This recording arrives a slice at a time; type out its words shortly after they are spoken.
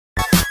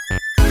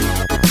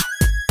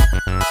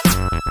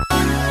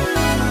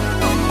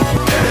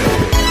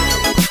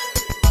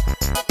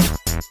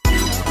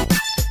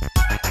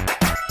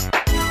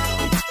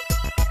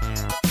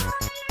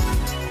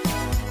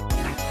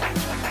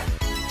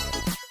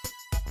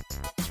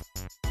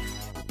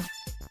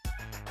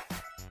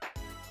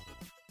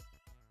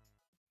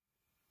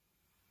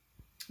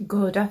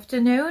Good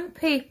afternoon,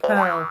 people,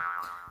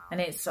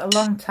 and it's a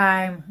long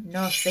time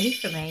no see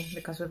for me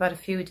because we've had a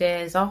few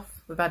days off.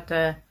 We've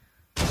had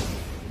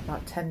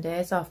about 10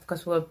 days off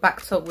because we're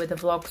backed up with the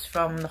vlogs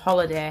from the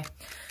holiday,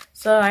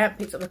 so I haven't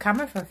picked up the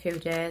camera for a few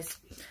days,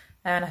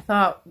 and I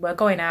thought we're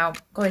going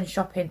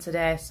shopping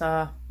today,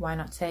 so why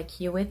not take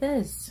you with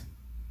us?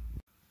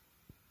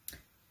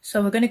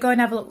 So we're going to go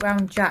and have a look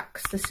around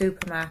Jack's, the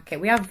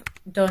supermarket. We have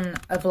done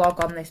a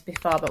vlog on this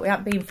before, but we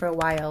haven't been for a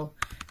while.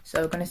 So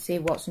we're going to see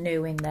what's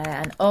new in there.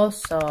 And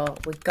also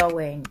we're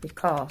going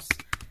because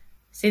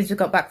since we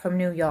got back from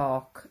New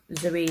York,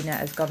 Zarina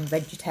has gone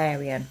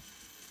vegetarian.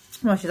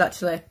 Well, she's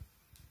actually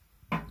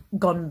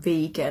gone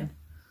vegan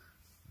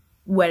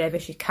wherever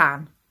she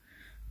can.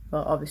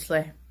 But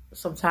obviously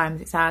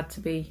sometimes it's hard to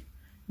be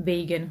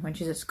vegan when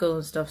she's at school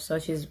and stuff. So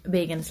she's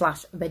vegan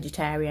 /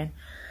 vegetarian.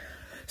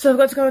 So I've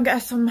got to go and get her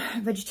some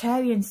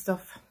vegetarian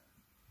stuff.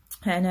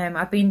 And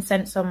I've been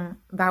sent some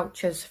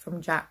vouchers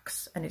from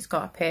Jack's, and it's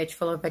got a page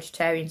full of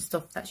vegetarian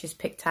stuff that she's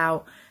picked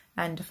out,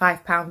 and a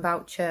 £5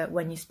 voucher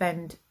when you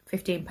spend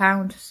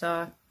 £15.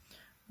 So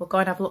we'll go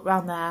and have a look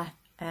around there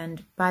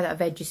and buy that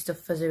veggie stuff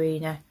for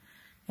Zarina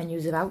and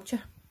use a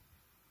voucher.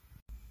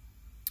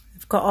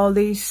 I've got all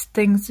these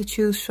things to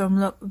choose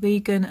from. Look,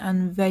 vegan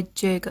and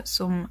veggie. Got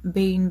some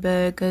bean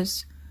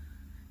burgers.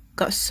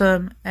 Got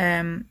some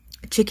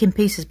chicken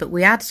pieces, but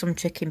we had some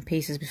chicken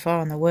pieces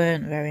before and they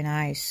weren't very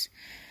nice.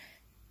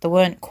 They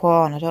weren't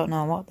corn, I don't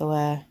know what they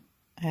were.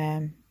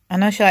 I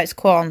know she likes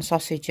corn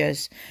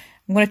sausages.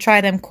 I'm going to try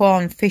them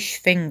corn fish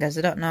fingers.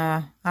 I don't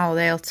know how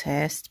they'll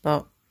taste,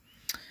 but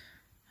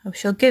I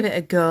shall give it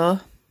a go.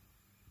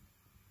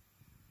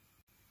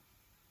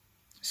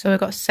 So I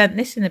got sent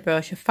this in the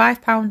brochure,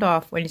 £5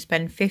 off when you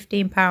spend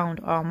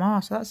 £15 or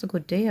more, so that's a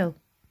good deal.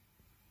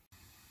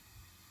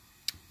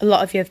 A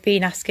lot of you have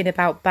been asking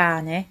about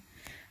Barney,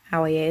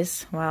 how he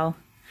is. Well,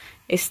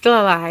 he's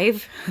still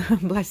alive,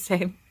 bless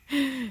him.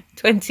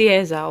 20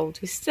 years old.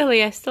 He's still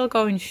here, still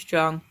going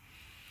strong.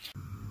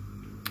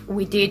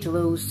 We did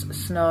lose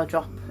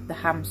Snowdrop, the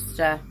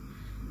hamster,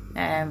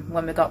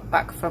 when we got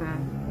back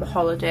from the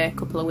holiday. A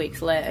couple of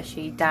weeks later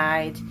she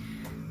died.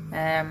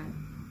 I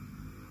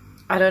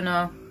don't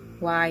know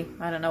why.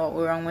 I don't know what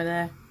was wrong with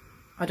her.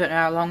 I don't know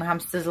how long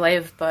hamsters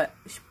live, but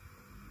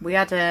we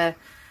had her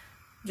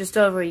just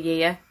over a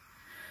year,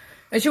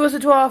 and she was a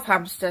dwarf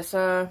hamster,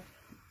 so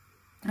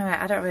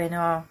I don't really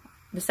know.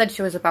 They said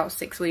she was about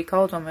 6 weeks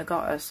old when we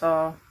got her,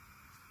 so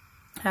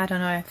I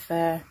don't know if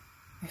they're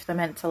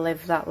meant to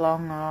live that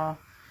long, or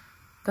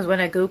because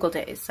when I googled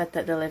it, it said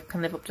that they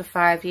can live up to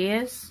 5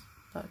 years,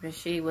 but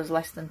she was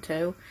less than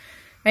 2.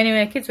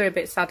 Anyway, kids were a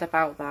bit sad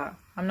about that.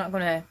 I'm not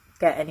going to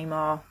get any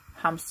more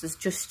hamsters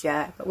just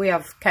yet, but we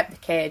have kept the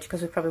cage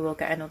because we probably will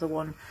get another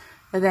one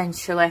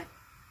eventually.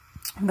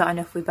 I've got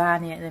enough with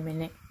Barney at the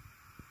minute.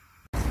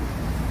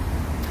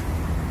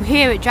 We're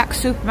here at Jack's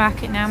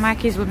supermarket now.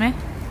 Mikey's with me.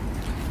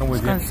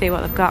 Let's go and see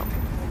what they've got.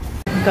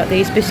 We've got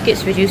these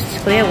biscuits reduced to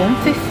clear,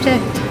 £1.50.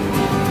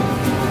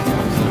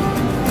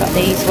 Got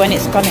these, when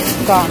it's gone, it's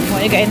gone.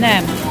 What are you getting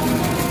them?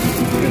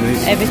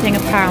 Everything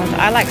 £1.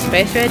 I like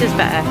Space Raiders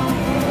better.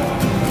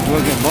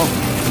 We'll get both.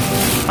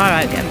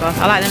 Alright, get both.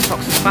 I like them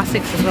Fox's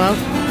Classics as well.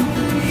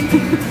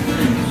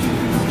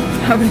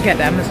 I'm going to get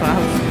them as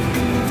well.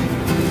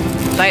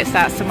 So it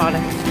starts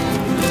tomorrow.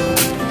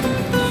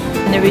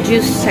 In the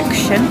reduced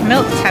section,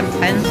 milk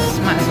 10p,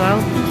 might as well.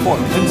 What,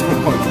 10p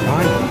for a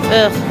pint?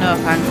 Ugh, no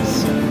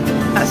thanks.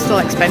 That's still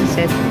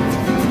expensive.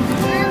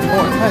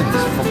 40p?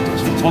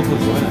 It's for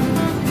toddlers, isn't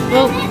it?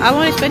 Well, I'm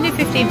only spending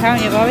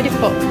 £15, you've already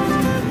put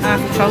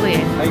half a trolley in.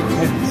 8p for a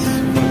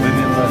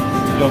vanilla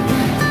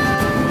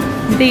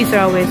yogurt. These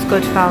are always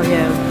good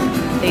value.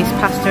 These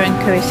pasta and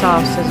curry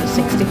sauces at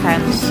 60p.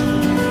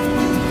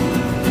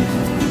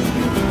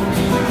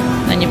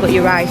 Then you've got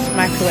your rice,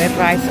 microwave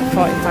rice at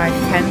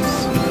 45p.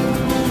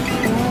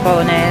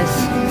 Bolognese.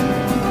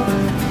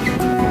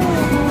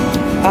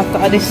 I've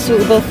got this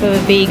suitable for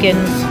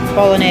vegans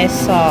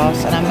bolognese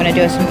sauce, and I'm going to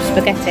do some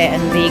spaghetti and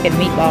vegan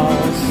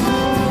meatballs.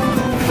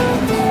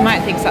 You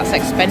might think that's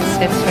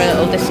expensive for a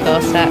little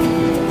disco set.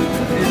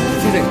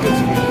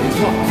 It's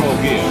not Pro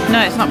gear.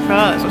 No, it's not Pro.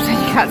 That's what I'm saying.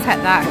 You can't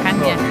take that, can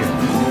you?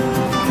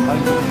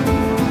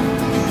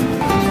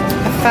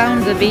 I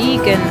found the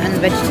vegan and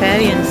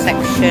vegetarian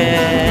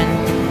section,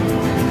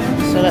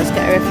 so let's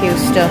get her a few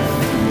stuff.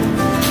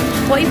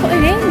 What are you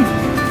putting in?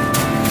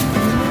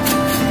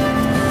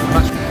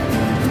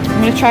 I'm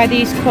going to try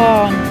these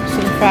corn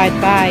sun-fried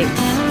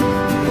bites.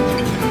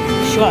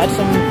 She wanted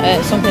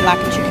something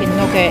like a chicken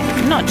nugget.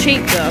 Not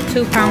cheap though,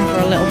 £2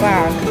 for a little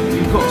bag.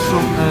 You've got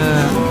some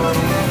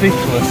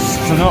fishless,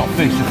 so not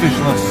fish, the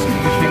fishless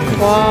fish fingers.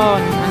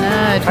 Corn, I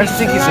know. I just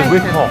think it's a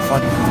rip-off.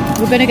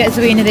 We're going to get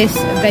Zarina this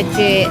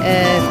veggie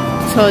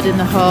toad in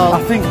the hole.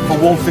 I think for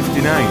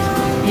 £1.59.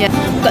 Yeah,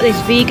 we've got this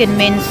vegan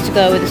mince to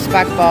go with the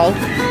spag bol.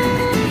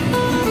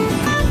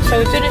 So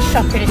we've done a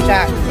shopping at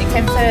Jack's. It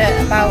came to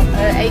about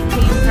 £18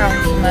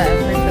 from it,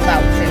 and with the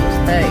voucher it was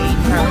 £13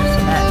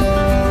 from it.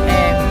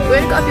 We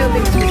only got a few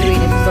things for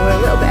Zarina because they were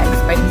a little bit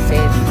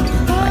expensive,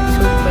 like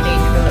 £2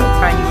 each for a little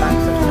tiny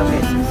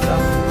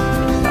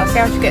see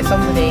how she gets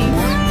on with these.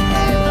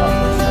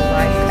 Hopefully she'll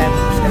like them.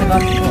 I'm just going to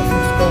go pick them up from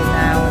school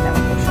now and then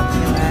we'll go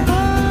shopping away.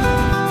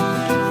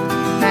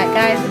 Right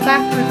guys, we're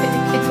back. We're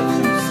picking the kids up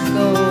from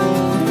school.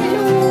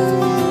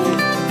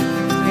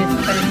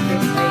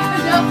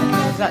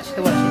 He's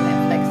actually watching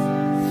Netflix.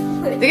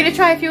 They're going to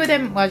try a few of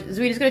them. Well,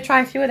 Zarina's going to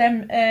try a few of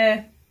them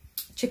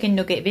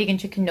vegan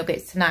chicken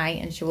nuggets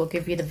tonight, and she will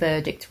give you the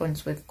verdict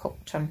once we've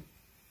cooked them.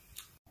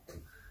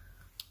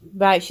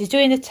 Right, she's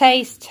doing the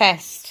taste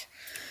test.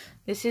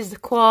 This is the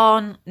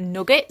corn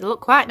nugget. They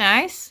look quite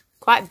nice,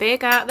 quite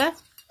big, aren't they?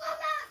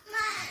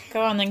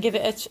 Go on, then give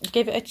it a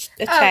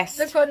test.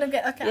 The corn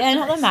nugget. Okay. Yeah,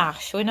 not the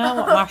mash. We know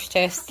what mash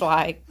tastes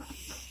like.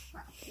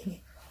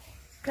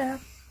 Yeah.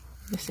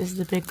 This is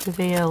the big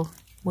reveal.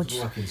 What's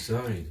like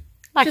inside?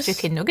 Like Just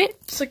chicken nugget.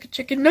 It's like a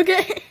chicken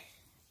nugget.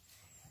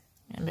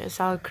 A bit of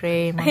sour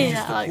cream.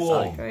 Yeah, I like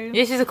sour cream.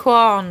 This is a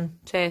corn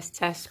taste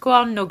test.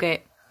 Corn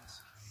nugget.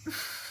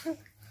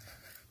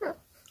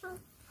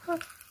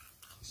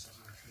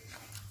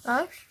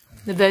 Nice.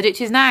 The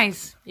verdict is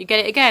nice. You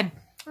get it again?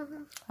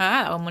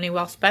 Ah, that was money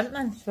well spent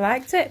then. She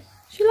liked it.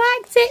 She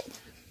liked it.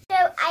 So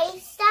I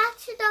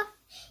started off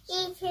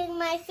eating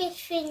my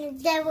fish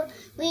fingers.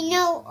 We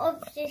know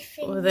of fish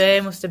fingers. Well,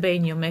 they must have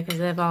been yummy because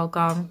they've all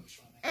gone.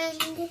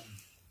 And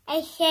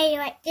I say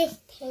like this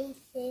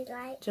tasted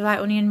like. Do you like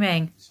onion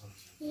ring?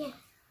 Yeah.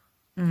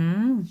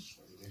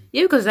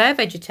 You, because they're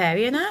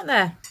vegetarian, aren't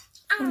they?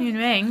 Onion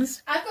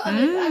rings. I've got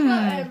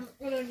an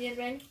onion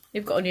ring.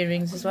 You've got onion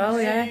rings as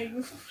well, yeah.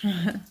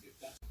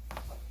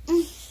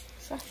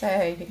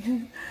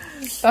 Sorry.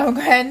 So I'm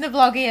going to end the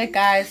vlog here,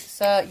 guys.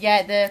 So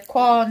yeah, the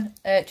corn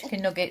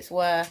chicken nuggets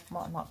were,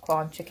 well, not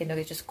corn chicken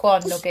nuggets, just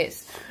corn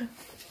nuggets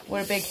were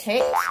a big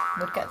hit.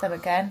 We'll get them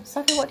again.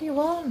 Sophie, what do you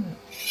want?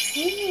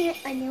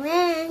 Onion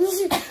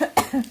rings.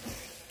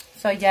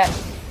 So yeah,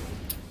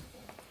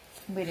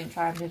 we didn't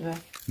try them, did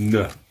we?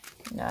 No.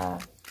 No.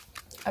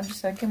 I'm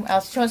just thinking, what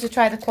else? She wants to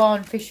try the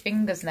corn fish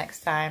fingers next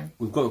time.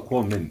 We've got the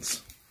corn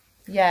mince.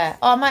 Yeah.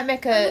 Oh, I might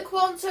make And a... the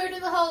corn soda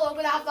in the hole, I'm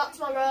going to have that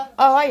tomorrow.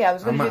 Oh, yeah, I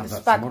was going to I do might the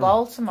have that spag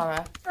bowl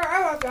tomorrow.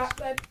 I'll have that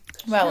then.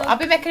 Well, I'll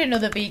be making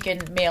another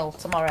vegan meal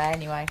tomorrow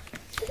anyway.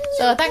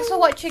 So, thanks for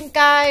watching,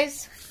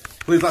 guys.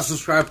 Please like,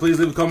 subscribe, please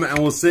leave a comment,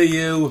 and we'll see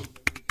you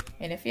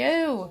In a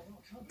few.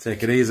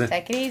 Take it easy.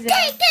 Take it easy.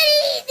 Take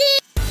it easy.